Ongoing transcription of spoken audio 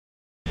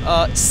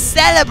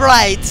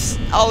Celebrate!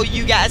 Oh,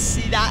 you guys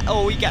see that?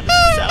 Oh, we got to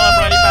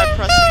celebrate by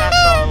pressing that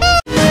button.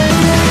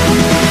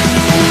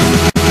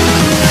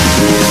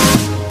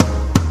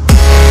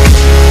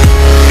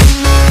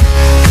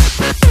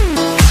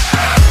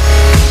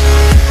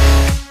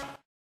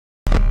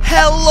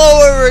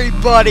 Hello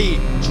everybody,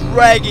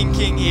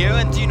 DragonKing here,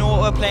 and do you know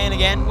what we're playing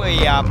again?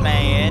 We are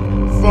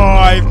playing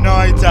Five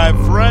Nights at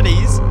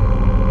Freddy's.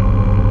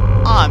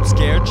 I'm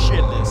scared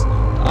shitless.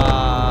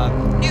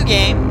 New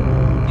game.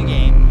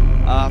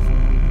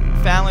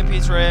 Family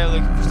pizzeria,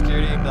 looking for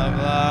security, blah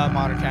blah,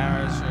 modern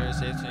cameras,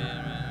 safety,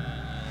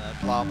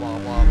 blah blah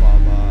blah blah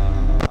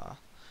blah.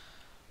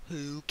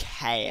 Who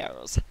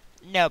cares?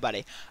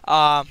 Nobody.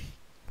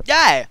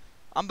 Yeah,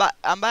 I'm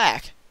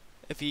back.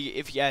 If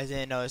you guys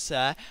didn't notice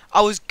that,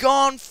 I was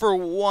gone for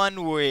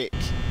 1 week.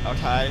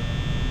 Okay,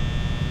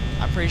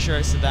 I'm pretty sure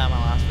I said that in my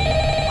last video.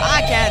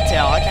 I can't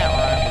tell. I can't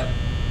remember.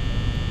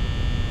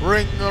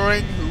 Ring the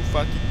ring. Who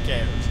fucking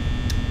cares?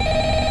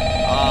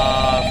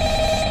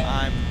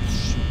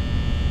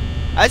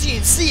 As you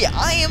can see,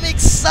 I am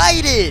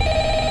excited.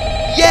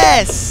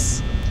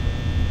 Yes.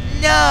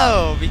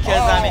 No,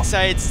 because I'm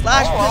excited / pissed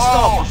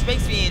off, which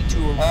makes me into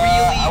a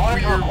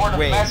really weird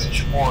way. A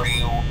message for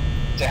you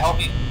to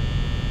help you.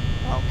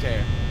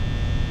 Okay.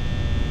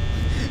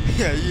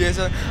 Yeah, yes,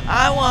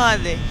 I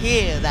wanted to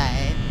hear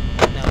that.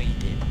 No, you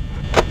didn't.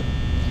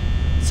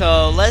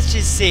 So let's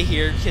just sit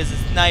here because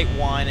it's night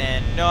 1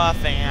 and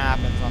nothing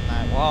happens on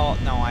that. Well,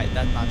 no,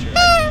 that's not true.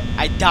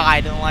 I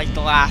died in like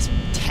the last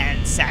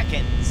 10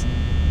 seconds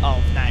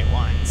of night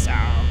 1, so.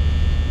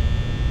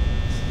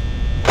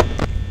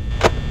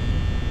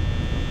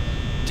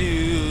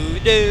 Do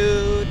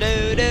do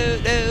do do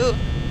do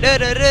do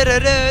do do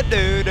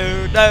do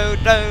do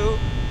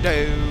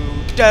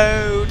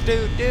do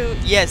do do.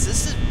 Yes,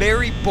 this is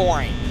very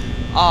boring.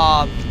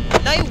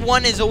 Night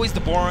 1 is always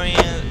the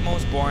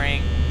most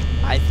boring,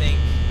 I think.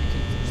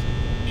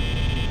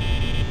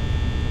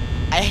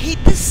 I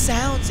hate the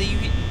sounds that you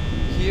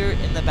hear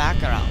in the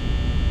background.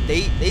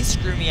 They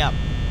screw me up.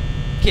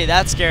 Okay,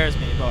 that scares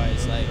me,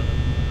 boys. Like,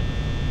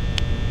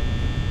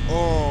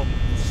 oh.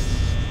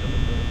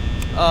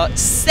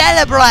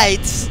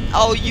 Celebrate!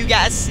 Oh, you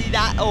guys see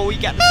that? Oh, we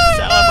got to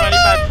celebrate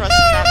by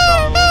pressing that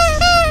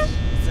button.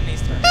 It's an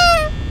Easter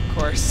egg, of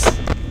course.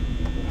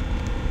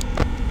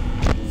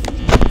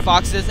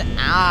 Fox says,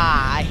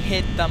 I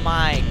hit the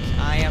mic.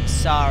 I am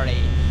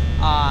sorry.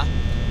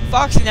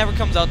 Foxy never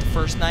comes out the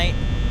first night.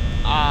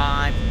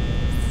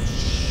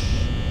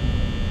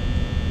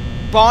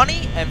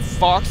 Bonnie and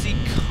Foxy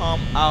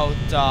come out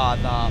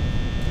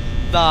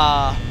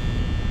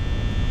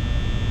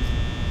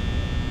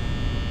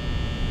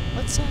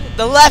what side?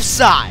 The left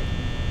side.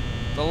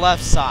 The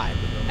left side.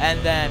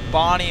 And then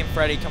Bonnie and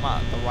Freddy come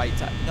out the right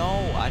side.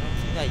 No, I don't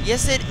think that.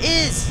 Yes, it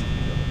is.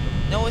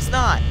 No, it's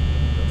not.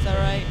 Is that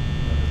right?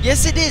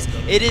 Yes, it is.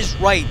 It is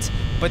right.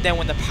 But then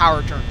when the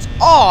power turns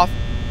off,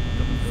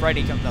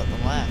 Freddy comes out the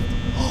left.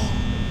 Oh,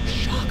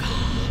 shaka.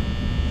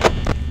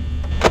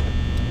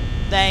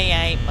 They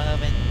ain't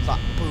moving.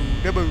 Boo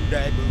da boo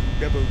da boo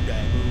da boo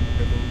da boo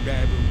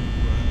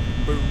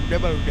da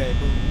boo da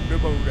boo.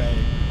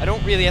 I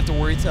don't really have to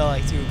worry till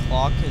like 2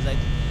 o'clock because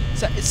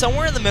it's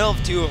somewhere in the middle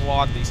of 2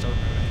 o'clock they start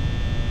moving.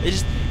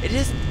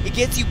 It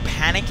gets you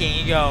panicking.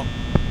 You go,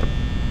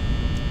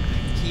 I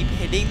keep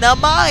hitting the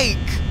mic.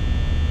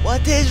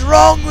 What is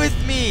wrong with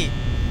me?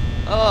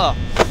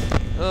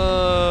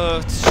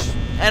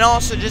 And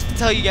also just to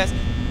tell you guys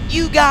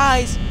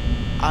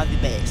are the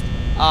best.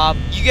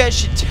 You guys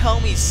should tell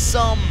me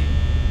some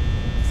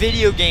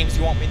video games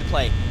you want me to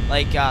play.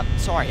 Like,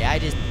 sorry, I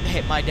just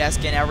hit my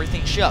desk and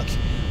everything shook.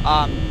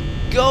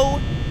 Go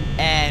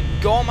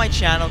on my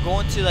channel. Go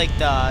into like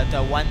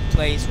the one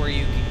place where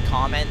you can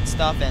comment and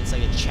stuff, and it's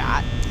like a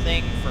chat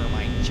thing for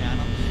my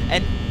channel.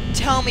 And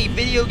tell me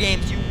video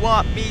games you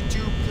want me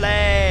to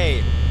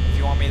play. If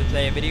you want me to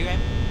play a video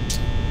game,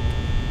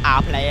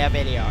 I'll play a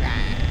video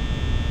game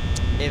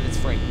if it's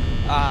free.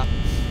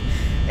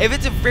 If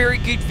it's a very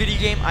good video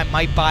game, I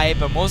might buy it,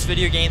 but most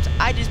video games,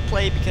 I just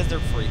play because they're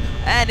free.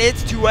 And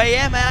it's 2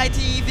 AM, and I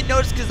didn't even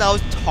notice because I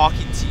was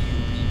talking to you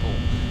people.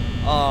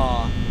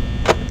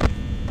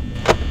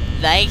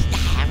 They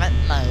haven't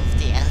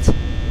moved yet.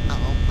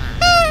 Oh my.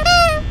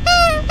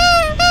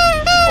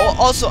 Oh,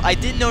 also, I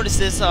did notice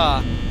this,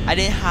 I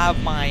didn't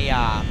have my,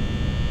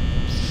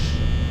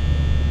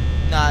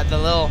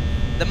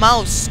 the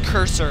mouse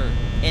cursor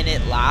in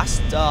it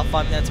last 5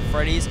 Nights at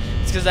Freddy's.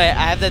 It's because I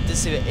have that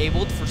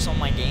disabled for some of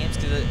my games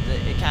because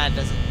it kind of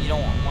doesn't, you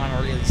don't want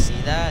to really see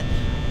that.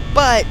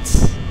 But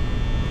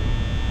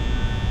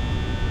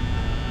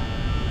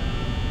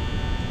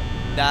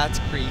that's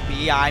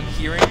creepy. I'm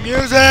hearing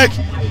music.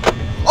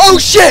 Oh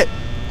shit!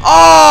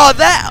 Oh,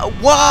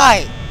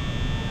 why?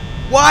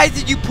 Why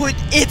did you put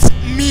 "It's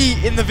me"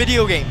 in the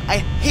video game? I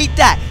hate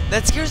that.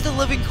 That scares the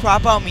living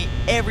crap out of me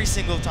every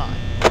single time.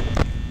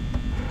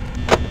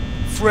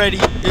 Freddy,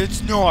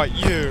 it's not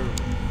you.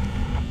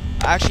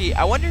 Actually,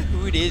 I wonder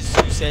who it is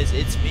who says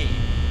it's me.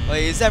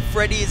 Like, is that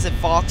Freddy? Is it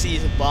Foxy?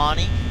 Is it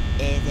Bonnie?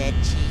 Is it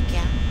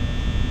Chica?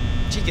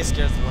 Chica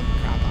scares the living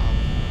crap out of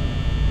me.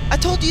 I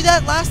told you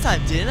that last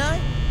time, didn't I?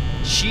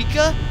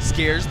 Chica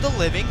scares the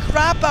living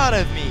crap out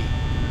of me.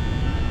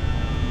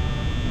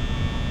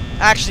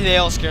 Actually, they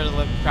all scare the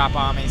living crap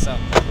out of me, so.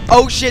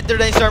 Oh shit,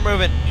 they start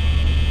moving.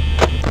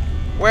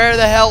 Where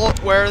the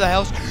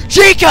hell's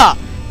Chica?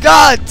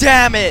 God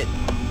damn it!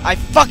 I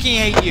fucking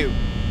hate you.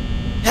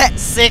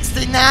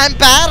 69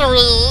 battery.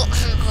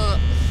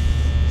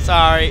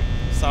 Sorry,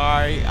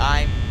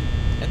 I'm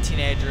a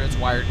teenager. It's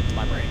wired into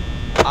my brain.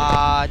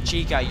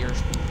 Chica, you're a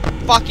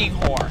fucking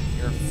whore.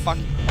 You're a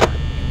fucking whore.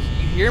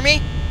 You hear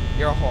me?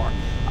 You're a whore.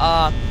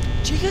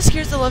 Chica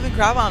scares the living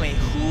crap out of me.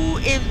 Who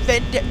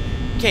invented?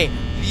 Okay,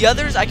 the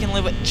others I can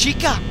live with.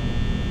 Chica,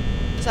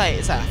 it's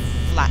a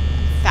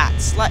fat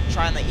slut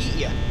trying to eat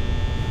you.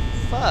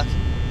 Fuck,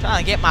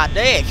 trying to get my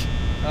dick.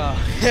 Oh.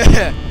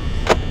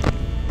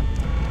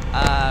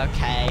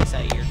 Okay, so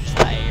you're just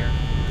there.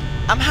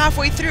 I'm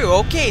halfway through.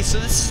 Okay, so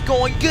this is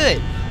going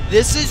good.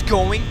 This is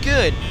going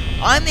good.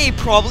 I may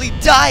probably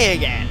die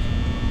again.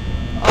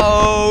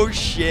 Oh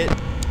shit.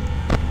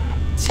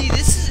 See,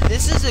 this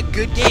is a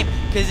good game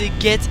because it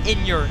gets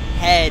in your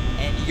head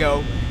and you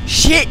go,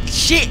 shit,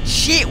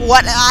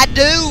 what did I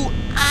do?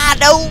 I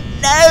don't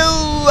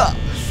know.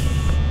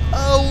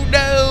 Oh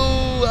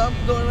no, I'm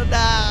gonna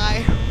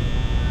die.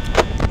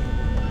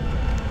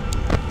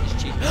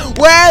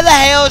 Where the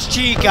hell's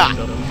Chica?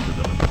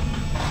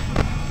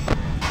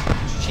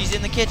 She's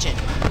in the kitchen.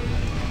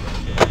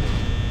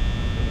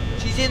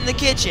 She's in the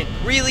kitchen.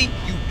 Really?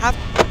 You have...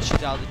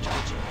 She's out of the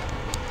kitchen.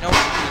 No,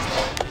 she's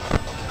not.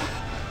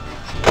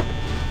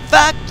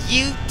 Fuck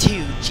you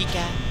too,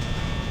 Chica.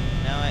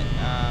 No,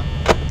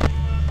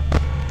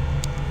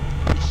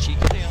 is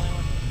Chica the only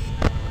one?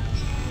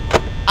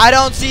 I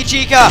don't see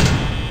Chica!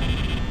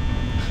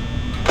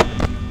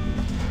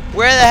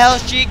 Where the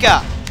hell's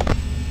Chica?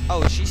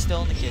 Oh, she's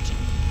still in the kitchen.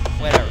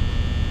 Whatever.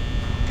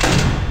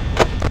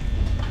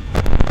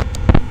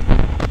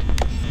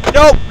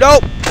 Nope.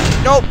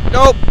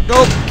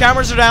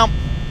 Cameras are down.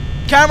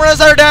 Cameras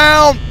are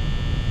down!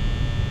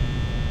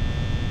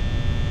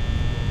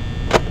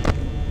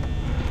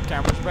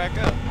 Cameras back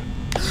up.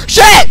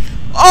 Shit!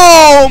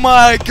 Oh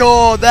my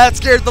god, that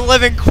scared the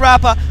living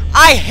crap out.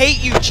 I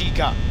hate you,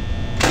 Chica.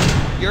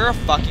 You're a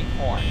fucking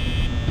whore.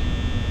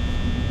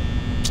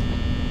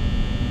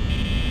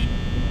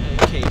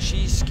 Okay,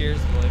 she scares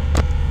the living.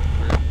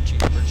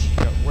 Where'd she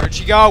go? Where'd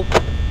she go?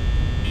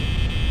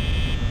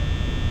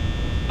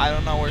 I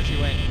don't know where she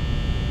went.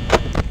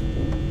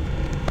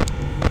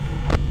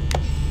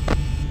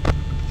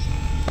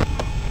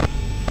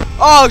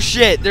 Oh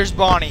shit, there's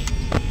Bonnie.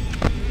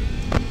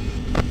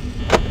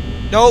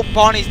 Nope,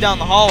 Bonnie's down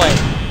the hallway.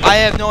 I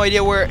have no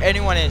idea where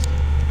anyone is.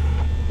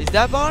 Is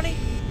that Bonnie?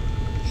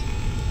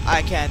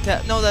 I can't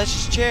tell. No, that's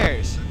just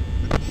chairs.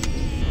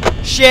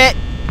 Shit,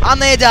 I'm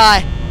gonna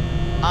die.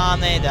 I'm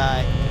gonna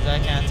die, because I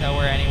can't tell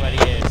where anybody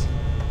is.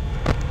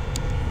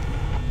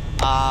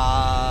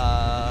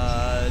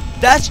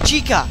 That's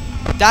Chica.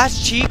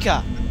 That's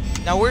Chica.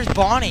 Now where's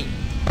Bonnie?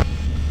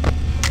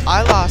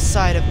 I lost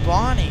sight of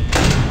Bonnie.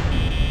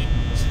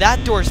 So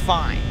that door's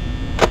fine.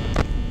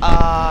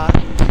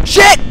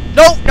 Shit!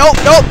 No,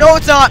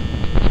 it's not.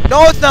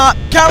 No, it's not.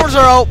 Cameras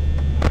are out.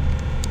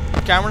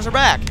 Cameras are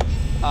back.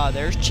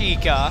 There's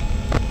Chica.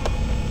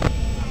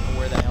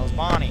 Where the hell's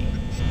Bonnie?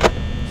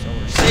 So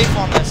we're safe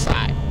on this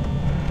side.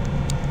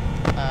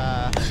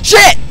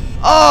 Shit!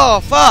 Oh,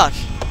 fuck.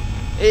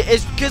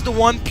 It's because the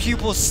one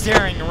pupil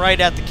staring right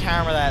at the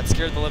camera that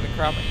scared the living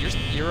crap.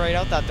 You're right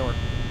out that door.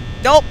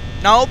 Nope,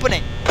 not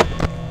opening.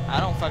 I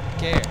don't fucking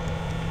care.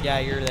 Yeah,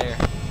 you're there.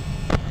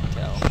 I can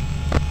tell.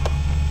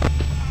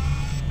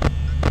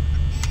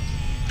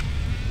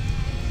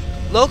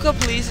 Local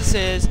police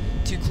says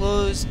to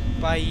close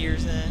by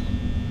year's end.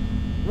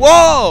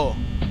 Whoa!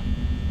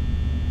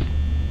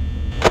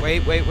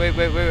 Wait.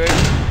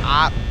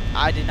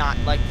 I did not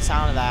like the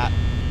sound of that.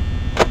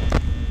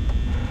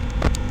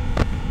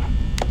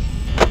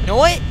 You know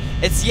what?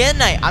 It's the end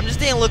night. I'm just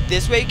gonna look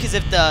this way because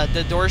if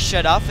the door's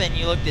shut off and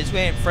you look this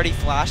way and Freddy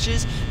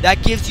flashes,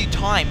 that gives you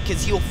time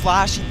because he'll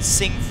flash and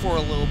sing for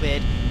a little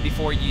bit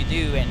before you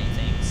do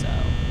anything. So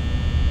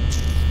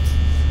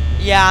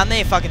yeah, I'm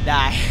gonna fucking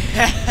die.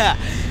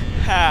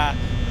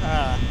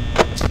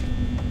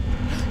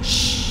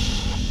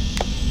 Shit.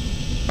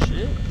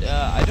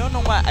 I don't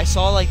know why I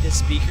saw like the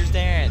speakers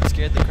there and it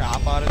scared the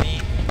crap out of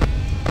me.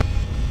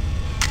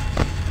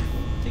 I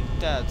think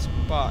that's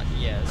bot.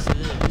 Yes, it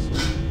is.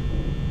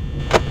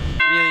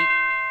 Really?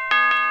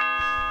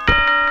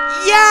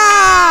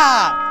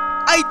 Yeah!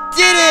 I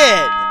did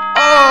it!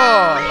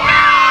 Oh!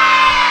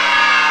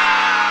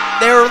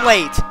 They were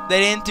late. They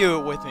didn't do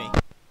it with me.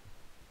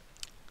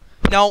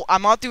 No,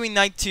 I'm not doing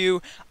night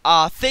 2.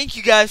 Thank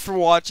you guys for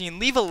watching.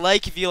 Leave a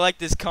like if you like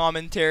this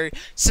commentary.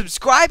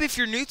 Subscribe if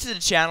you're new to the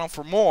channel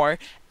for more.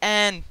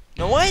 And,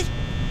 you know what?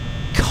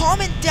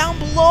 Comment down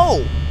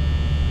below.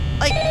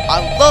 Like,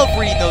 I love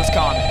reading those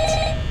comments.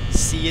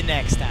 See you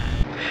next time.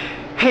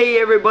 Hey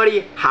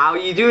everybody, how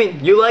you doing?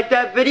 You liked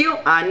that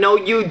video? I know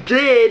you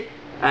did.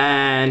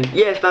 And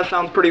yes, that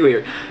sounds pretty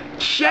weird.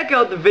 Check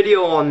out the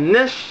video on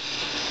this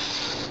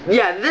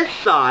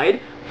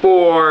side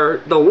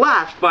for the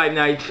last Five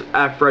Nights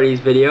at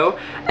Freddy's video,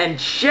 and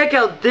check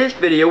out this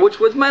video, which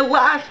was my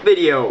last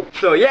video.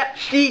 So yeah,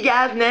 see you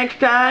guys next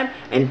time,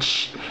 and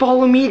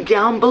follow me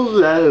down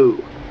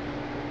below.